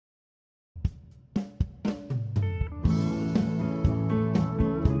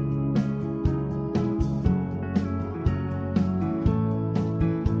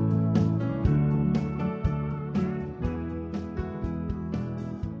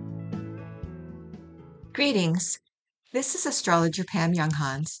Greetings. This is astrologer Pam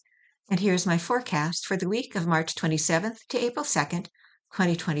Younghans, and here's my forecast for the week of March 27th to April 2nd,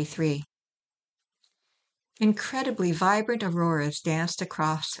 2023. Incredibly vibrant auroras danced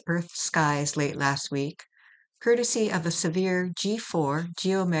across Earth's skies late last week, courtesy of a severe G4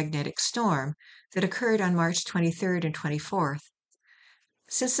 geomagnetic storm that occurred on March 23rd and 24th.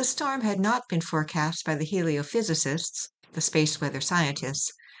 Since the storm had not been forecast by the heliophysicists, the space weather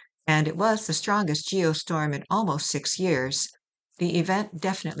scientists, and it was the strongest geostorm in almost 6 years, the event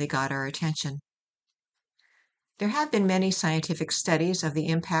definitely got our attention. There have been many scientific studies of the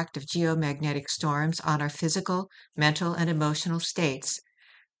impact of geomagnetic storms on our physical, mental, and emotional states.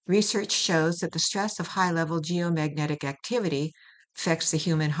 Research shows that the stress of high-level geomagnetic activity affects the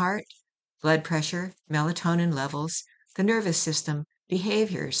human heart, blood pressure, melatonin levels, the nervous system,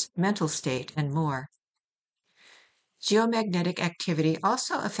 behaviors, mental state, and more. Geomagnetic activity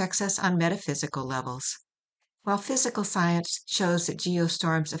also affects us on metaphysical levels. While physical science shows that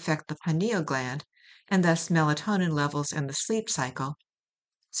geostorms affect the pineal gland, and thus melatonin levels and the sleep cycle,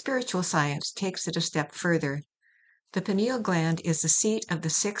 spiritual science takes it a step further. The pineal gland is the seat of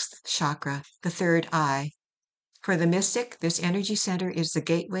the sixth chakra, the third eye. For the mystic, this energy center is the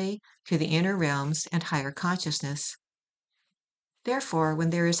gateway to the inner realms and higher consciousness. Therefore,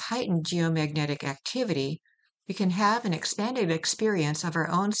 when there is heightened geomagnetic activity, we can have an expanded experience of our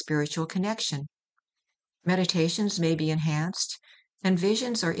own spiritual connection. Meditations may be enhanced, and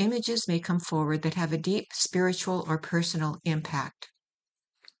visions or images may come forward that have a deep spiritual or personal impact.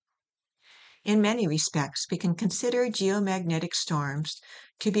 In many respects, we can consider geomagnetic storms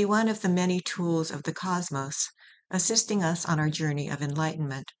to be one of the many tools of the cosmos, assisting us on our journey of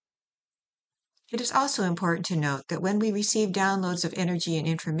enlightenment. It is also important to note that when we receive downloads of energy and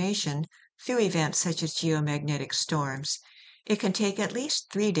information through events such as geomagnetic storms, it can take at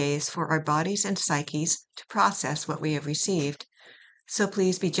least 3 days for our bodies and psyches to process what we have received. So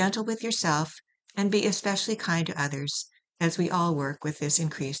please be gentle with yourself and be especially kind to others as we all work with this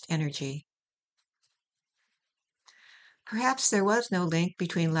increased energy. Perhaps there was no link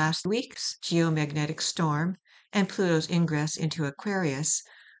between last week's geomagnetic storm and Pluto's ingress into Aquarius,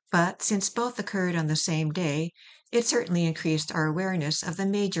 but since both occurred on the same day, it certainly increased our awareness of the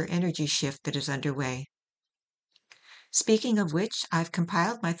major energy shift that is underway. Speaking of which, I've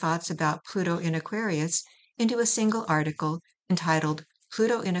compiled my thoughts about Pluto in Aquarius into a single article entitled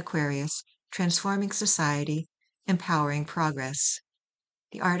Pluto in Aquarius, Transforming Society, Empowering Progress.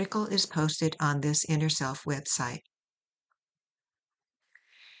 The article is posted on this Inner Self website.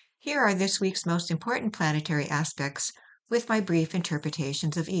 Here are this week's most important planetary aspects with my brief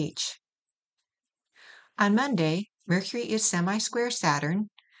interpretations of each. On Monday, Mercury is semi-square Saturn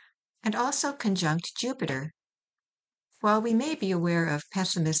and also conjunct Jupiter. While we may be aware of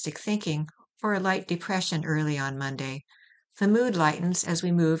pessimistic thinking or a light depression early on Monday, the mood lightens as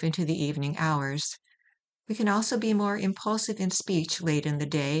we move into the evening hours. We can also be more impulsive in speech late in the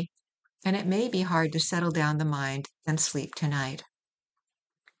day, and it may be hard to settle down the mind and sleep tonight.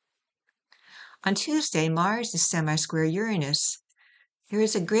 On Tuesday, Mars is semi-square Uranus. There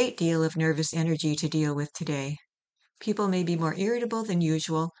is a great deal of nervous energy to deal with today. People may be more irritable than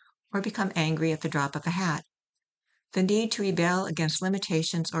usual or become angry at the drop of a hat. The need to rebel against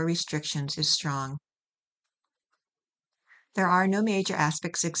limitations or restrictions is strong. There are no major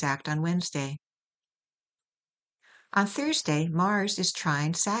aspects exact on Wednesday. On Thursday, Mars is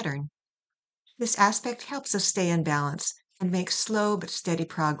trine Saturn. This aspect helps us stay in balance and make slow but steady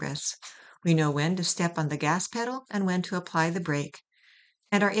progress. We know when to step on the gas pedal and when to apply the brake,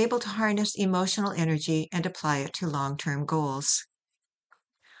 and are able to harness emotional energy and apply it to long-term goals.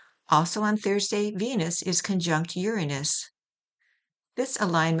 Also on Thursday, Venus is conjunct Uranus. This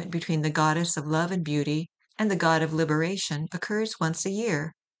alignment between the goddess of love and beauty and the god of liberation occurs once a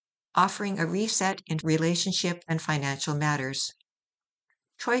year, offering a reset in relationship and financial matters.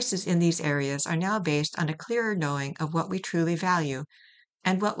 Choices in these areas are now based on a clearer knowing of what we truly value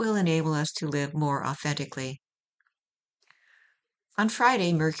and what will enable us to live more authentically. On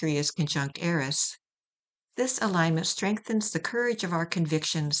Friday, Mercury is conjunct Eris. This alignment strengthens the courage of our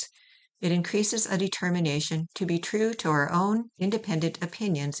convictions. It increases a determination to be true to our own independent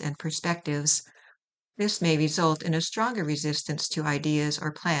opinions and perspectives. This may result in a stronger resistance to ideas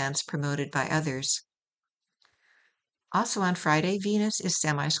or plans promoted by others. Also on Friday, Venus is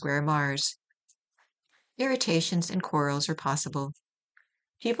semi-square Mars. Irritations and quarrels are possible.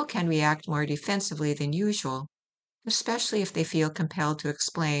 People can react more defensively than usual, especially if they feel compelled to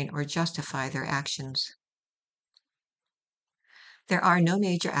explain or justify their actions. There are no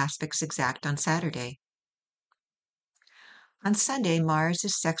major aspects exact on Saturday. On Sunday, Mars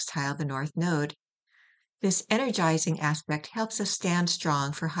is sextile the North Node. This energizing aspect helps us stand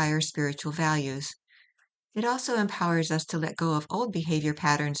strong for higher spiritual values. It also empowers us to let go of old behavior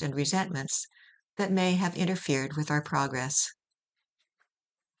patterns and resentments that may have interfered with our progress.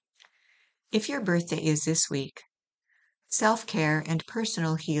 If your birthday is this week, self-care and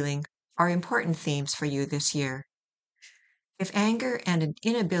personal healing are important themes for you this year. If anger and an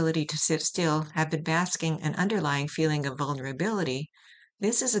inability to sit still have been masking an underlying feeling of vulnerability,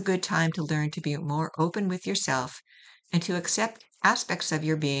 this is a good time to learn to be more open with yourself and to accept aspects of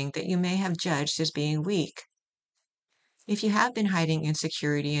your being that you may have judged as being weak. If you have been hiding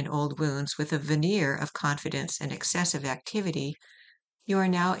insecurity and old wounds with a veneer of confidence and excessive activity, you are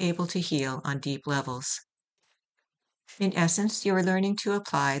now able to heal on deep levels. In essence, you are learning to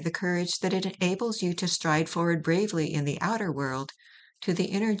apply the courage that it enables you to stride forward bravely in the outer world to the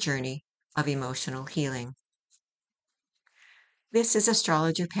inner journey of emotional healing. This is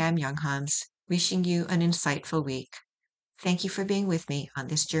astrologer Pam Younghans, wishing you an insightful week. Thank you for being with me on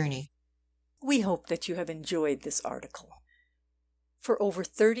this journey. We hope that you have enjoyed this article. For over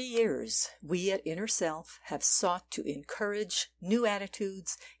 30 years, we at Inner Self have sought to encourage new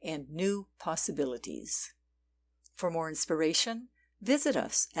attitudes and new possibilities. For more inspiration, visit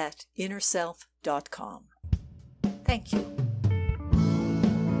us at innerself.com. Thank you.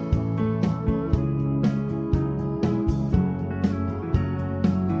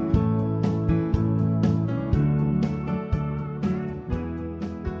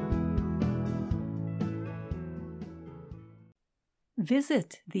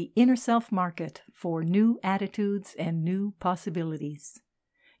 Visit the Inner Self Market for new attitudes and new possibilities.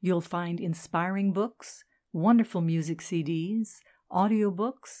 You'll find inspiring books, wonderful music CDs,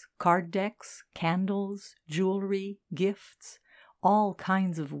 audiobooks, card decks, candles, jewelry, gifts, all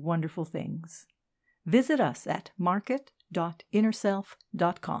kinds of wonderful things. Visit us at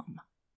market.innerself.com.